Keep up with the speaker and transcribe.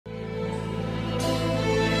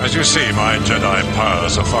As you see, my Jedi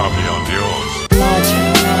powers are far beyond yours.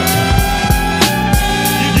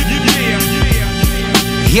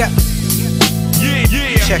 Yeah.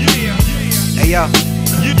 Check it. Hey yo.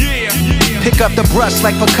 Pick up the brush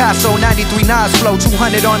like Picasso, 93 Nas flow,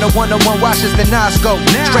 200 on the 101 watches the Nas go.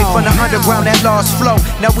 Straight from the underground, that lost flow.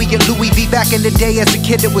 Now we get Louis V. Back in the day as a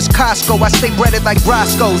kid it was Costco. I stay breaded like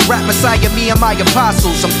Roscoe's. Rap Messiah, me and my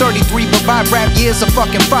apostles. I'm 33 but my rap years are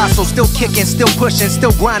fucking fossil. Still kicking, still pushing,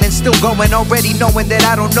 still grinding, still going. Already knowing that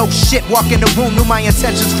I don't know shit. Walk in the room, knew my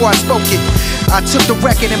intentions before I spoke it. I took the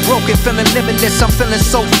record and broke it, feeling limitless. I'm feeling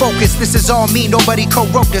so focused. This is all me, nobody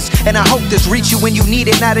co-wrote this. And I hope this reach you when you need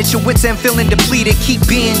it. Now that your wits end feeling depleted, keep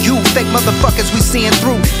being you. Fake motherfuckers we seeing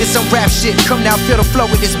through. It's some rap shit, come now feel the flow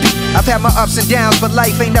with this beat. I've had my ups and downs, but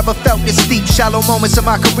life ain't never felt this deep. Shallow moments in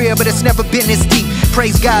my career, but it's never been this deep.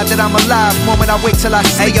 Praise God that I'm alive, moment I wait till I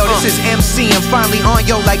sleep. Hey yo, this is MC and finally on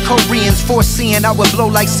yo like Koreans. Foreseeing I would blow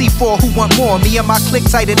like C4, who want more? Me and my click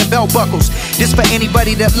tighter than belt buckles. This for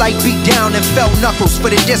anybody that like beat down and felt knuckles. For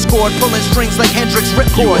the Discord, pulling strings like Hendrix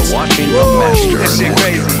ripcords. You are watching the master. That shit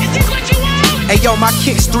crazy. Hey yo, my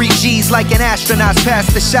kicks 3 G's like an astronaut. Pass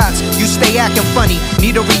the shots, you stay acting funny.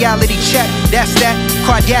 Need a reality check, that's that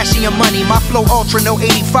Kardashian money. My flow ultra, no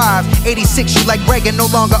 85 86, you like Reagan, no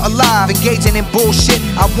longer alive. Engaging in bullshit,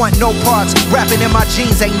 I want no parts. Rapping in my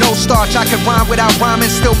jeans, ain't no starch. I can rhyme without rhyming,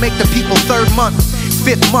 still make the people 3rd month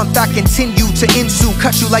 5th month, I continue to ensue.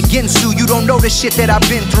 Cut you like Ginsu, you don't know the shit that I've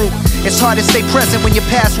been through. It's hard to stay present when your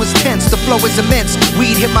past was tense. The flow is immense.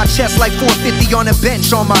 Weed hit my chest like 450 on a bench.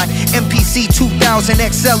 On my MPC 2000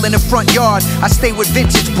 XL in the front yard. I stay with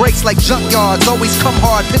vintage brakes like junkyards. Always come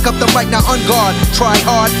hard, pick up the mic, now on guard. Try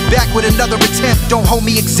hard, back with another attempt. Don't hold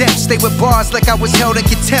me exempt, stay with bars like I was held in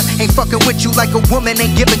contempt. Ain't fucking with you like a woman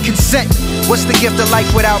ain't giving consent. What's the gift of life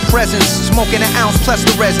without presence? Smoking an ounce plus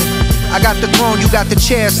the resin. I got the throne, you got the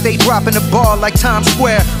chair. Stay dropping the ball like Times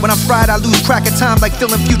Square. When I'm fried, I lose track of time like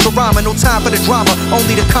feeling Futurama. No time for the drama,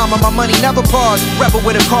 only the comma. My money never pause. Rebel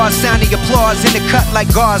with a car, sounding applause. In the cut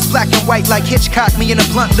like gauze, black and white like Hitchcock. Me in a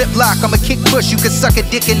blunt lip lock. I'm a kick push, you can suck a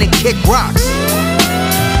dick and then kick rocks.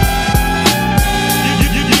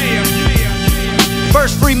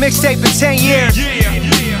 First free mixtape in 10 years.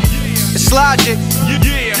 It's Logic,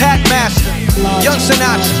 Pac Master, Young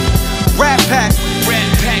Sinatra, Rat Pack.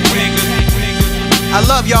 I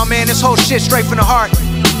love y'all, man. This whole shit straight from the heart.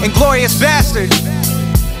 Inglorious Basterd,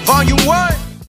 Volume 1.